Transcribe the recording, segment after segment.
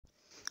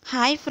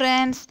Hi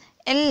friends,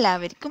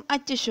 എല്ലാവർക്കും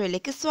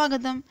അച്ചുഷോയിലേക്ക്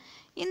സ്വാഗതം.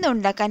 ഇന്ന്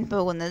ഉണ്ടാക്കാൻ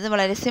പോകുന്നത്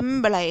വളരെ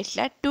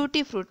സിമ്പിളായിട്ടുള്ള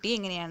ടൂട്ടി ഫ്രൂട്ടി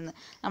എങ്ങനെയാണെന്ന്.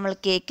 നമ്മൾ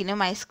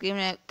കേക്കിനും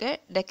ഐസ്ക്രീമിനൊക്കെ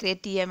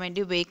ഡെക്കറേറ്റ് ചെയ്യാൻ വേണ്ടി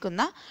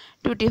ഉപയോഗിക്കുന്ന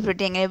ടൂട്ടി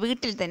ഫ്രൂട്ടി എങ്ങനെ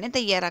വീട്ടിൽ തന്നെ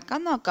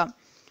തയ്യാറാക്കാൻ നോക്കാം.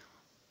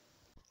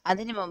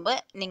 അതിനു മുമ്പ്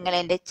നിങ്ങൾ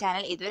എൻ്റെ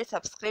ചാനൽ ഇതുവരെ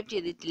സബ്സ്ക്രൈബ്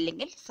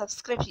ചെയ്തിട്ടില്ലെങ്കിൽ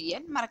സബ്സ്ക്രൈബ്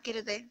ചെയ്യാൻ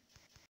മറക്കരുത്.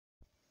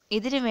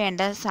 ഇതിന്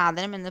വേണ്ട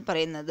സാധനം എന്ന്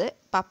പറയുന്നത്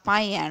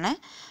പപ്പായയാണ്.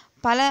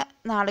 പല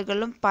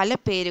നാടുകളിലും പല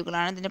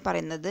പേരുകളാണ് ഇതിന്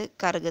പറയുന്നത്.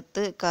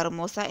 കറുകത്ത്,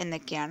 കർമൂസ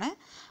എന്നൊക്കെയാണ്.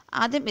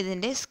 ആദ്യം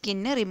ഇതിൻ്റെ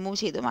സ്കിന്ന് റിമൂവ്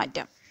ചെയ്ത്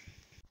മാറ്റാം.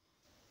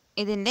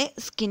 ഇതിൻ്റെ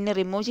സ്കിന്ന്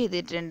റിമൂവ്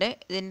ചെയ്തിട്ടുണ്ട്.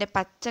 ഇതിൻ്റെ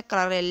പച്ച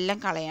കളറെല്ലാം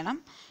കളയണം.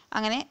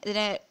 അങ്ങനെ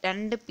ഇതിനെ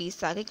 2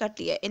 പീസാക്കി കട്ട്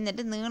ചെയ്യുക.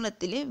 എന്നിട്ട്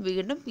നീളത്തിൽ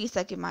വീണ്ടും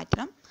പീസാക്കി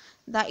മാറ്റണം.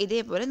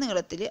 ഇതേപോലെ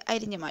നീളത്തിൽ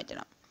അരിഞ്ഞ്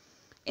മാറ്റണം.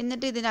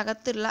 എന്നിട്ട്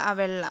ഇതിനകത്തുള്ള ആ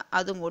വെള്ള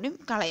അതും കൂടി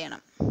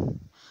കളയണം.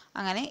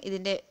 അങ്ങനെ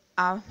ഇതിൻ്റെ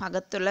ആ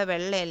അകത്തുള്ള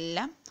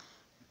വെള്ളയെല്ലാം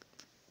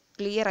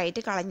ക്ലിയർ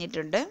ആയിട്ട്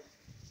കളഞ്ഞിട്ടുണ്ട്.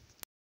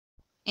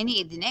 ഇനി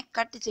ഇതിനെ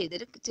കട്ട്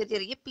ചെയ്തിട്ട്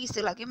ചെറിയ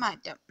പീസുകളാക്കി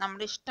മാറ്റാം.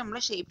 നമ്മുടെ ഇഷ്ടമുള്ള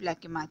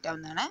ഷേപ്പിലാക്കി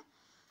മാറ്റാവുന്നതാണ്.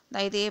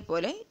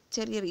 ഇതേപോലെ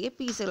ചെറിയ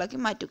പീസുകളാക്കി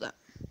മാറ്റുക.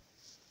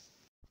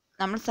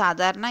 നമ്മൾ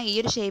സാധാരണ ഈ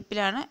ഒരു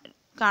ഷേപ്പിലാണ്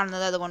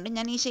കാണുന്നത്, അതുകൊണ്ട്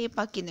ഞാൻ ഈ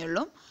ഷേപ്പാക്കിയെന്നേ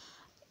ഉള്ളൂ.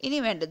 ഇനി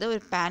വേണ്ടത്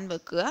ഒരു പാൻ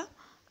വെക്കുക.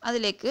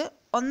 അതിലേക്ക്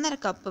 1.5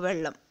 കപ്പ്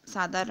വെള്ളം,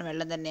 സാധാരണ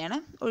വെള്ളം തന്നെയാണ്,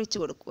 ഒഴിച്ചു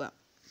കൊടുക്കുക.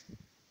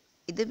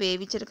 ഇത്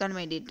വേവിച്ചെടുക്കാൻ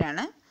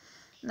വേണ്ടിയിട്ടാണ്.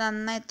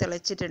 നന്നായി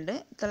തിളച്ചിട്ടുണ്ട്.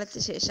 തിളച്ച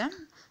ശേഷം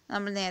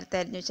നമ്മൾ നേരത്തെ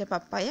അരിഞ്ഞു വെച്ച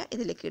പപ്പായ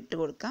ഇതിലേക്ക് ഇട്ട്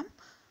കൊടുക്കാം.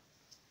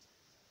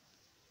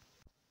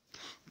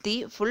 തീ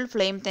ഫുൾ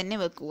ഫ്ലെയിം തന്നെ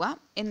വെക്കുക.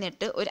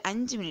 എന്നിട്ട് ഒരു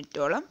 5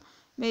 മിനിറ്റോളം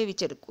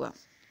വേവിച്ചെടുക്കുക.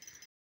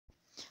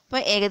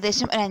 അപ്പോൾ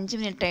ഏകദേശം ഒരു 5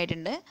 മിനിറ്റ്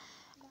ആയിട്ടുണ്ട്.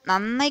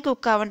 നന്നായി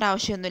കുക്കാവേണ്ട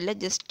ആവശ്യമൊന്നുമില്ല,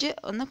 ജസ്റ്റ്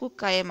ഒന്ന്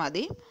കുക്കായാൽ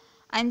മതി.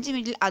 5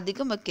 മിനിറ്റിൽ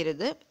അധികം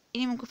വെക്കരുത്.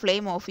 ഇനി നമുക്ക്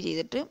ഫ്ലെയിം ഓഫ്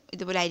ചെയ്തിട്ട്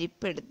ഇതുപോലെ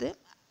അരിപ്പെടുത്ത്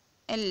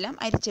എല്ലാം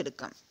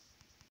അരിച്ചെടുക്കാം.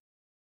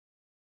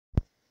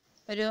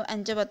 ഒരു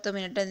 5-10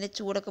 മിനിറ്റ് അതിൻ്റെ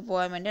ചൂടൊക്കെ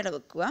പോകാൻ വേണ്ടി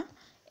ഇടവെക്കുക.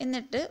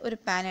 എന്നിട്ട് ഒരു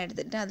പാൻ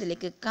എടുത്തിട്ട്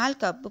അതിലേക്ക് 1/4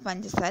 കപ്പ്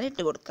പഞ്ചസാര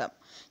ഇട്ട് കൊടുക്കാം.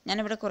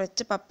 ഞാനിവിടെ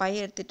കുറച്ച്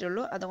പപ്പായ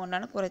എടുത്തിട്ടുള്ളൂ,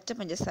 അതുകൊണ്ടാണ് കുറച്ച്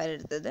പഞ്ചസാര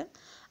എടുത്തത്.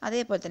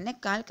 അതേപോലെ തന്നെ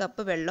 1/4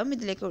 കപ്പ് വെള്ളം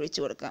ഇതിലേക്ക്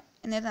ഒഴിച്ചു കൊടുക്കാം.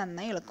 എന്നിട്ട്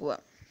നന്നായി ഇളക്കുക.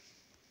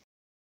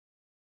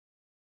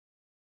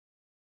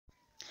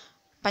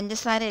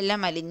 പഞ്ചസാര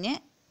എല്ലാം അലിഞ്ഞ്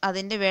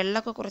അതിൻ്റെ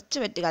വെള്ളമൊക്കെ കുറച്ച്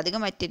വറ്റുക,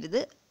 അധികം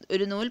വറ്റരുത്.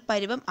 ഒരു നൂൽ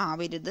പരുവം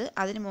ആവരുത്.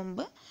 അതിനു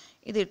മുമ്പ്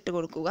ഇത് ഇട്ട്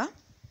കൊടുക്കുക.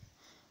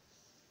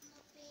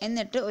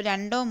 എന്നിട്ട് ഒരു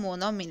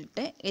 2-3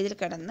 മിനിറ്റ് ഇതിൽ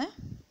കിടന്ന്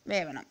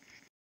വേവണം.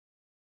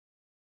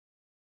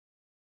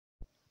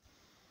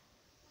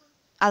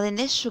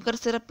 അതിൻ്റെ ഷുഗർ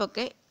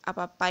സിറപ്പൊക്കെ ആ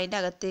പപ്പായൻ്റെ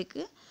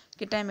അകത്തേക്ക്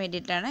കിട്ടാൻ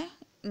വേണ്ടിയിട്ടാണ്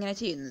ഇങ്ങനെ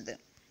ചെയ്യുന്നത്.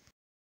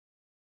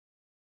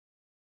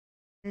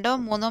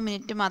 2-3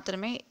 മിനിറ്റ്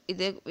മാത്രമേ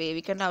ഇത്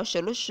വേവിക്കേണ്ട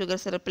ആവശ്യമുള്ളൂ, ഷുഗർ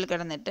സിറപ്പിൽ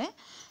കിടന്നിട്ട്.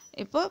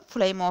 ഇപ്പോൾ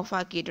ഫ്ലെയിം ഓഫ്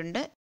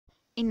ആക്കിയിട്ടുണ്ട്.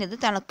 ഇനി ഇത്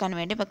തണുക്കാൻ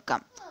വേണ്ടി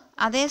വെക്കാം.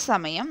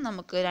 അതേസമയം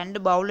നമുക്ക്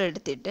 2 ബൗൾ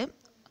എടുത്തിട്ട്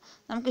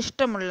നമുക്ക്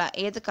ഇഷ്ടമുള്ള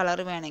ഏത് കളർ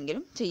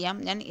വേണമെങ്കിലും ചെയ്യാം.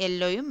 ഞാൻ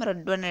യെല്ലോയും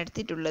റെഡുമാണ്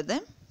എടുത്തിട്ടുള്ളത്.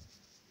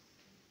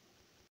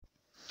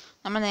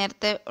 നമ്മൾ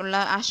നേരത്തെ ഉള്ള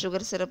ആ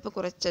ഷുഗർ സിറപ്പ്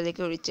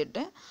കുറച്ചതിലേക്ക്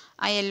ഒഴിച്ചിട്ട്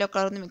ആ യെല്ലോ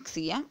കളർ ഒന്ന് മിക്സ്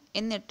ചെയ്യാം.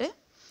 എന്നിട്ട്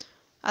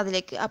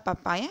അതിലേക്ക് ആ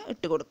പപ്പായ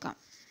ഇട്ട് കൊടുക്കാം.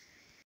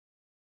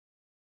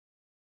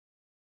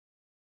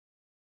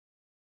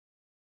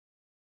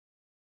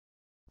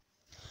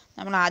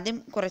 നമ്മൾ ആദ്യം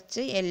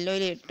കുറച്ച്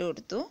യെല്ലോയിൽ ഇട്ട്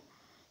കൊടുത്തു.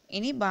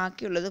 ഇനി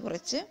ബാക്കിയുള്ളത്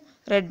കുറച്ച്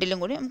റെഡിലും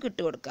കൂടി നമുക്ക്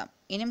ഇട്ട് കൊടുക്കാം.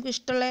 ഇനി നമുക്ക്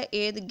ഇഷ്ടമുള്ള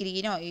ഏത്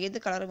ഗ്രീനോ ഏത്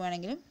കളർ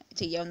വേണമെങ്കിലും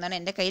ചെയ്യാവുന്നതാണ്.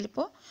 എൻ്റെ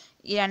കയ്യിലിപ്പോൾ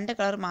ഈ 2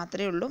 കളർ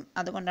മാത്രമേ ഉള്ളൂ,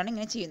 അതുകൊണ്ടാണ്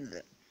ഇങ്ങനെ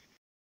ചെയ്യുന്നത്.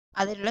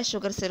 അതിലുള്ള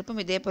ഷുഗർ സിറപ്പും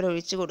ഇതേപോലെ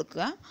ഒഴിച്ച്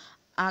കൊടുക്കുക.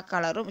 ആ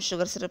കളറും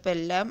ഷുഗർ സിറപ്പും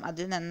എല്ലാം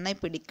അതിൽ നന്നായി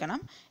പിടിക്കണം.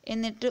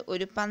 എന്നിട്ട്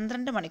ഒരു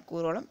 12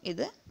 മണിക്കൂറോളം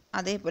ഇത്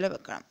അതേപോലെ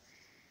വെക്കണം.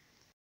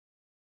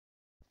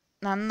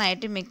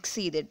 നന്നായിട്ട് മിക്സ്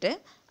ചെയ്തിട്ട്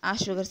ആ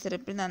ഷുഗർ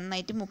സിറപ്പിൽ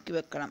നന്നായിട്ട് മുക്കി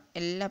വെക്കണം.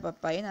 എല്ലാ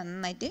പപ്പായയും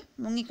നന്നായിട്ട്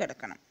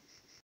മുങ്ങിക്കിടക്കണം.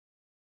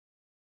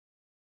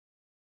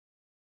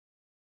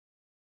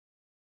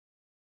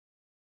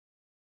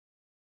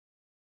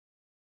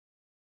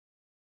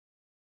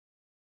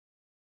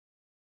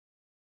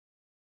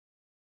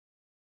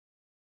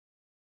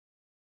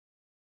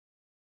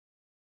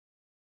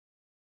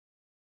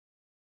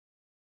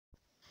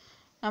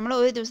 നമ്മൾ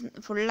ഒരു ദിവസം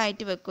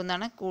ഫുള്ളായിട്ട്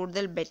വെക്കുന്നതാണ്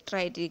കൂടുതൽ ബെറ്റർ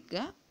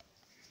ആയിട്ടിരിക്കുക.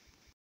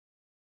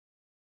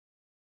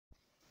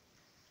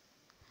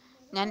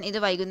 ഞാൻ ഇത്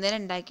വൈകുന്നേരം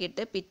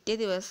ഉണ്ടാക്കിയിട്ട് പിറ്റേ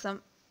ദിവസം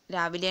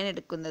രാവിലെയാണ്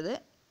എടുക്കുന്നത്.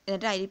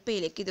 എന്നിട്ട്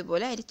അരിപ്പയിലേക്ക്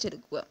ഇതുപോലെ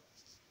അരിച്ചെടുക്കുക.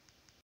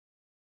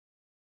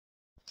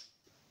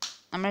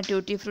 നമ്മുടെ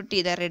ട്യൂട്ടി ഫ്രൂട്ടി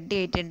ഇതാ റെഡി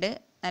ആയിട്ടുണ്ട്.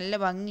 നല്ല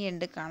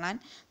ഭംഗിയുണ്ട് കാണാൻ.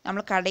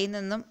 നമ്മൾ കടയിൽ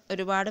നിന്നും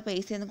ഒരുപാട്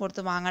പൈസയൊന്നും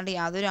കൊടുത്ത് വാങ്ങേണ്ട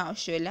യാതൊരു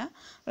ആവശ്യമില്ല.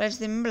 വളരെ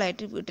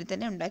സിമ്പിളായിട്ട് വീട്ടിൽ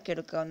തന്നെ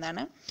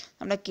ഉണ്ടാക്കിയെടുക്കാവുന്നതാണ്.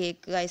 നമ്മുടെ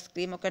കേക്ക്,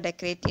 ഐസ്ക്രീം ഒക്കെ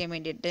ഡെക്കറേറ്റ് ചെയ്യാൻ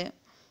വേണ്ടിയിട്ട്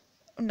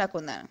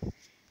ഉണ്ടാക്കുന്നതാണ്.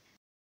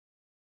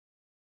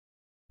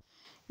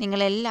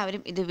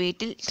 നിങ്ങളെല്ലാവരും ഇത്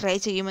വീട്ടിൽ ട്രൈ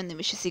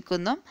ചെയ്യുമെന്ന്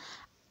വിശ്വസിക്കുന്നു.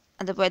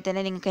 അതുപോലെ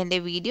തന്നെ നിങ്ങൾക്ക് എൻ്റെ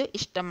വീഡിയോ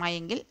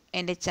ഇഷ്ടമായെങ്കിൽ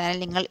എൻ്റെ ചാനൽ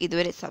നിങ്ങൾ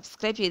ഇതുവരെ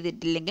സബ്സ്ക്രൈബ്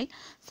ചെയ്തിട്ടില്ലെങ്കിൽ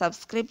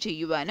സബ്സ്ക്രൈബ്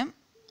ചെയ്യുവാനും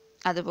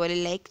അതുപോലെ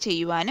ലൈക്ക്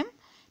ചെയ്യുവാനും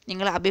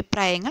നിങ്ങളുടെ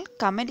അഭിപ്രായങ്ങൾ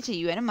കമൻറ്റ്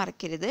ചെയ്യുവാനും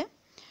മറക്കരുത്.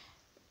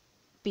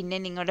 പിന്നെ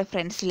നിങ്ങളുടെ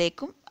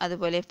ഫ്രണ്ട്സിലേക്കും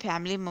അതുപോലെ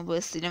ഫാമിലി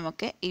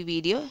മെമ്പേഴ്സിനുമൊക്കെ ഈ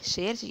വീഡിയോ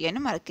ഷെയർ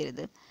ചെയ്യാനും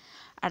മറക്കരുത്.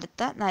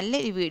 അടുത്ത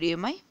നല്ലൊരു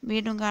വീഡിയോയുമായി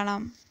വീണ്ടും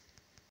കാണാം.